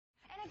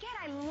again,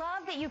 I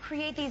love that you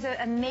create these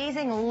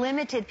amazing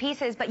limited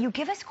pieces, but you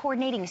give us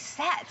coordinating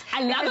sets.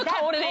 I love a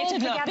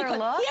coordinated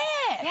look.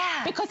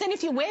 Yeah. Because then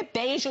if you wear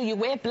beige or you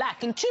wear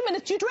black, in 2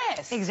 minutes you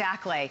dress.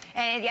 Exactly.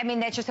 And I mean,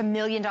 that's just $1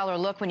 million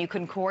look when you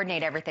couldn't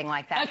coordinate everything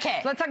like that. Okay.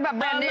 So let's talk about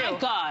brand new. Oh my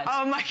God.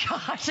 Oh my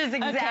gosh, that's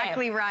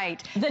exactly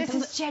right. This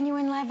is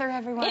genuine leather,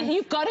 everyone.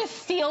 You've got to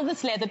feel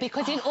this leather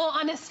because in all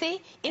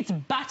honesty, it's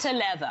butter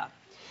leather.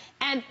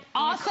 And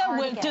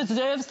Arthur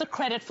deserves the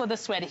credit for the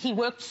sweater. He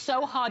worked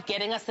so hard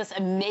getting us this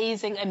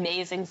amazing,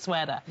 amazing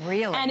sweater.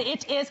 Really? And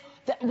it is,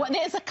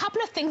 there's a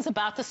couple of things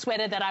about the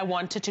sweater that I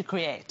wanted to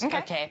create.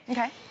 Okay.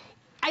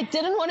 I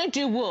didn't want to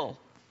do wool.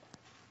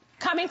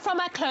 Coming from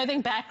my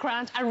clothing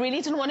background, I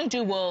really didn't want to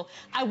do wool.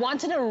 I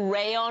wanted a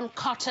rayon,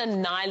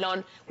 cotton,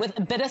 nylon with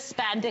a bit of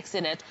spandex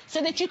in it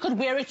so that you could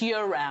wear it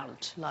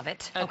year-round. Love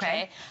it.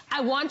 Okay.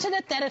 I wanted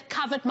it that it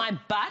covered my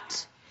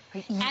butt.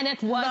 And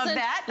it wasn't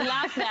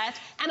like that.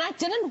 And I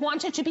didn't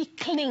want it to be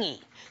clingy,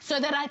 so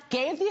that I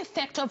gave the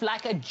effect of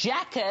like a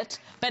jacket,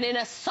 but in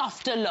a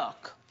softer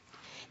look.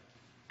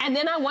 And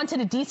then I wanted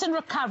a decent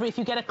recovery. If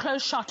you get a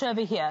close shot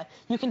over here,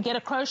 you can get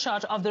a close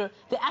shot of the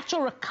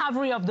actual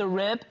recovery of the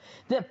rib,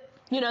 the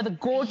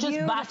gorgeous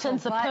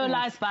buttons, the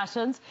pearlized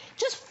buttons.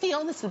 Just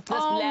feel this leather.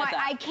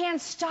 I can't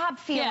stop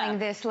feeling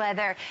this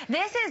leather.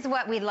 This is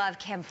what we love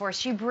Kim for.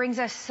 She brings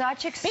us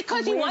such exquisite...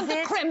 Because you want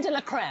the creme de la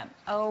creme.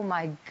 Oh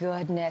my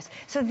goodness.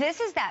 So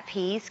this is that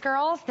piece,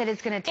 girls, that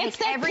is going to take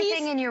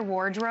everything in your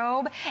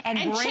wardrobe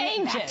and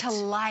bring it back to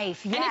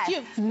life. Yes. And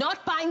if you're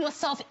not buying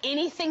yourself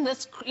anything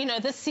this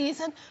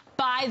season,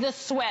 buy the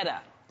sweater.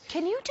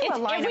 Can you do a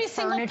line of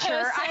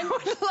furniture? I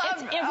would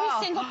love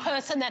every single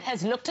person that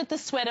has looked at the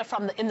sweater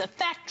in the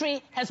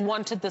factory has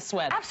wanted the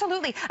sweater.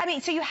 Absolutely. I mean,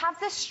 so you have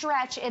the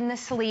stretch in the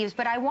sleeves,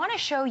 but I want to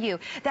show you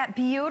that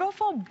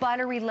beautiful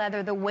buttery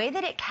leather, the way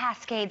that it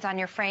cascades on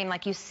your frame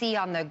like you see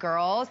on the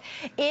girls.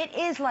 It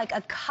is like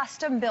a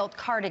custom-built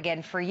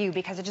cardigan for you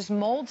because it just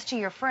molds to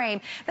your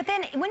frame. But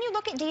then when you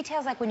look at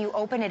details, like when you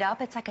open it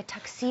up, it's like a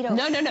tuxedo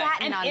satin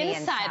and on the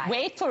inside.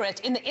 Wait for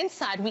it. In the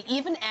inside, we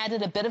even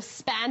added a bit of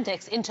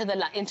spandex into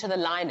the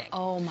lining.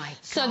 Oh my gosh,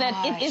 so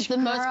that it is the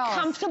most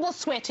comfortable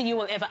sweater you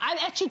will ever. I've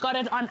actually got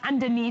it on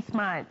underneath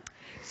mine.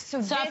 So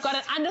I've got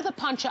it under the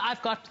poncho. I've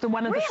got the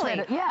one of the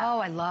sweater. Yeah. Oh,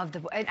 I love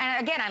and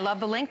again, I love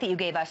the length that you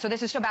gave us. So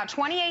this is about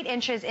 28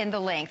 inches in the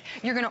length.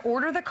 You're going to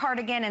order the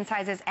cardigan in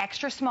sizes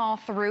extra small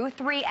through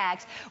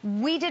 3X.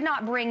 We did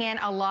not bring in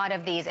a lot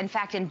of these. In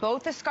fact, in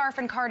both the scarf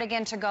and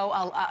cardigan to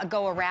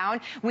go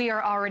around, we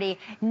are already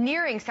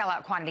nearing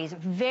sellout quantities.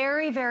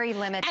 Very, very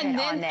limited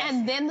on this.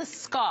 And then the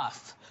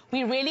scarf.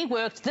 We really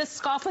worked. This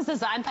scarf was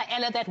designed by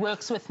Ella that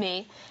works with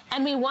me.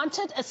 And we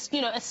wanted a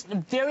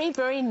very,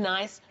 very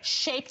nice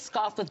shaped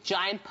scarf with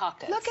giant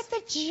pockets. Look at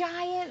the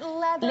giant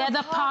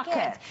leather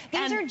pockets.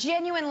 These are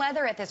genuine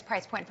leather at this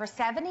price point for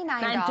 $79.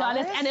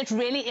 And it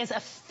really is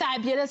a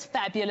fabulous,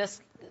 fabulous...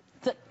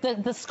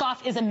 The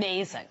scarf is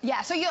amazing.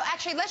 Yeah, so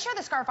let's show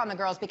the scarf on the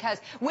girls,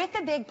 because with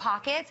the big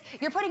pockets,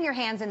 you're putting your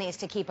hands in these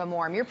to keep them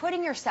warm. You're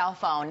putting your cell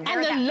phone.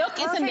 And the look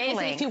is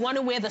amazing if you want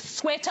to wear the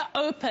sweater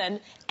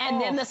open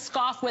and then the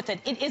scarf with it.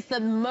 It is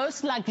the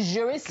most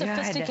luxurious,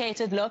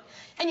 sophisticated look.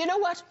 And you know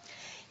what?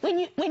 When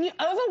you're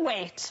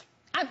overweight,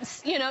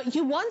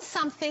 you want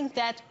something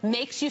that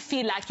makes you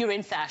feel like you're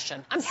in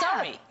fashion. I'm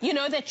sorry. You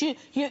know, that you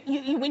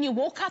when you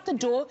walk out the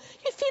door,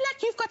 you feel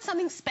like you've got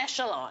something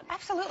special on.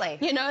 Absolutely.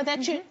 You know,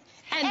 that you...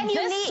 And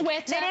this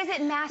sweater... That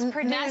isn't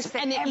mass-produced.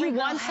 And you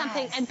want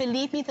something, and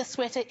believe me, the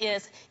sweater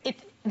is...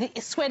 The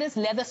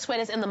leather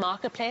sweaters in the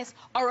marketplace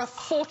are a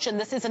fortune.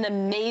 This is an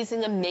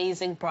amazing,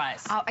 amazing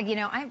price. You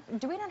know,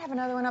 do we not have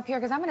another one up here?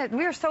 Because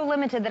we are so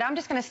limited that I'm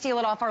just going to steal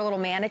it off our little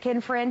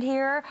mannequin friend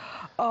here.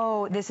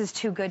 Oh, this is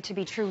too good to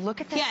be true. Look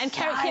at the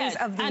size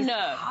of these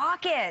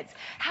pockets.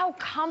 How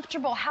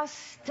comfortable, how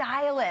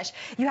stylish.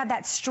 You have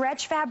that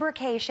stretch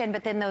fabrication,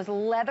 but then those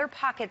leather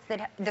pockets,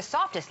 the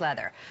softest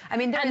leather. I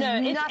mean, there's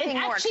nothing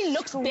more exquisite. It actually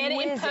looks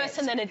better in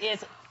person than it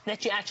is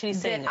that you're actually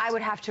seeing it. I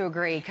would have to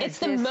agree. It's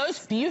the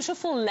most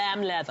beautiful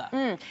lamb leather.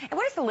 And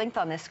what is the length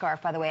on this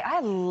scarf, by the way?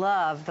 I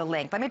love the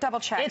length. Let me double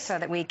check so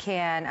that we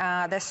can.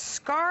 The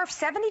scarf,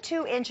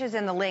 72 inches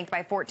in the length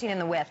by 14 in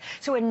the width.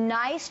 So a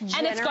nice, generous size.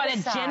 And it's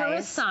got a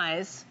generous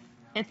size.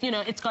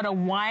 It's got a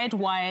wide.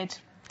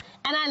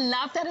 And I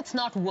love that it's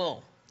not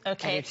wool.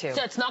 Okay. I do too.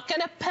 So it's not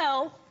going to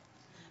pill.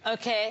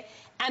 Okay.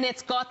 And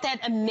it's got that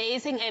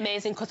amazing,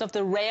 because of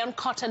the rayon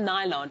cotton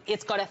nylon.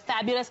 It's got a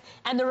fabulous,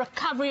 and the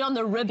recovery on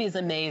the rib is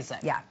amazing.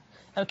 Yeah.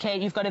 Okay,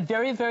 you've got a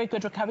very, very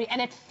good recovery, and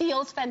it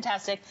feels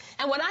fantastic.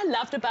 And what I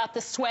loved about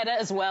the sweater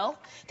as well,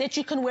 that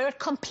you can wear it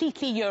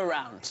completely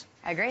year-round.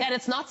 I agree. That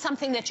it's not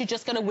something that you're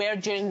just going to wear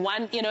during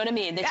you know what I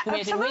mean? That you can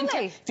wear it in winter.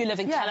 If you live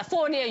in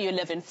California, you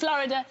live in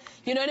Florida,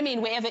 you know what I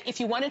mean? Wherever, if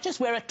you want to just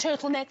wear a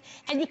turtleneck,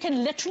 and you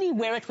can literally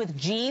wear it with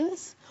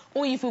jeans,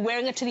 or if you're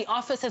wearing it to the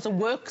office as a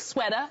work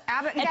sweater,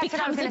 it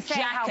becomes a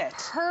jacket.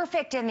 How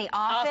perfect in the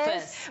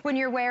office when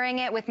you're wearing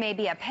it with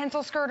maybe a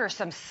pencil skirt or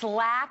some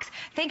slacks.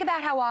 Think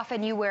about how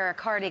often you wear a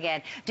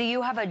cardigan. Do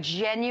you have a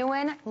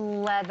genuine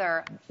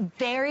leather,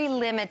 very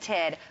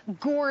limited,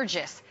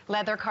 gorgeous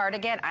leather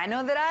cardigan? I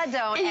know that I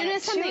don't. And you know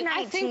something,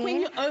 I think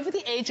when you're over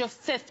the age of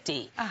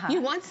 50,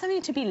 you want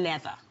something to be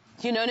leather.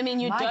 You know what I mean?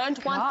 You don't want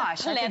the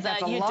pleather.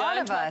 That's a lot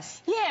of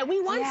us. Yeah,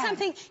 we want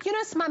something. You know,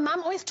 my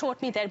mum always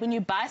taught me that when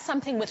you buy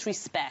something with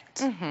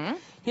respect,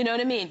 you know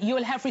what I mean? You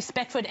will have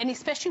respect for it, and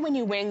especially when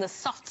you're wearing the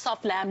soft,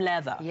 soft lamb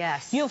leather.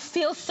 Yes. You'll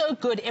feel so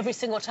good every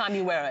single time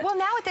you wear it. Well,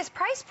 now at this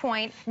price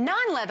point,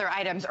 non-leather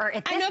items are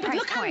at this price point. I know, but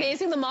look how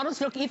amazing the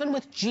models look, even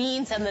with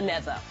jeans and the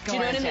leather. Do you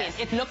know what I mean?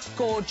 It looks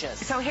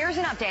gorgeous. So here's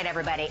an update,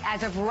 everybody.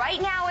 As of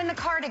right now in the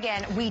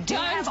cardigan, we do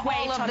have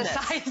all of the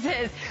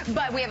sizes,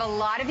 but we have a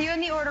lot of you in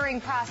the ordering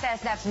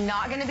process. That's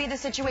not going to be the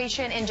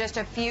situation in just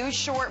a few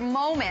short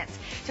moments.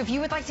 So if you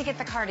would like to get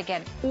the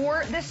cardigan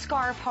or the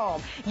scarf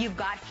home, you've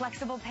got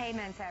flexible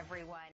payments, everyone.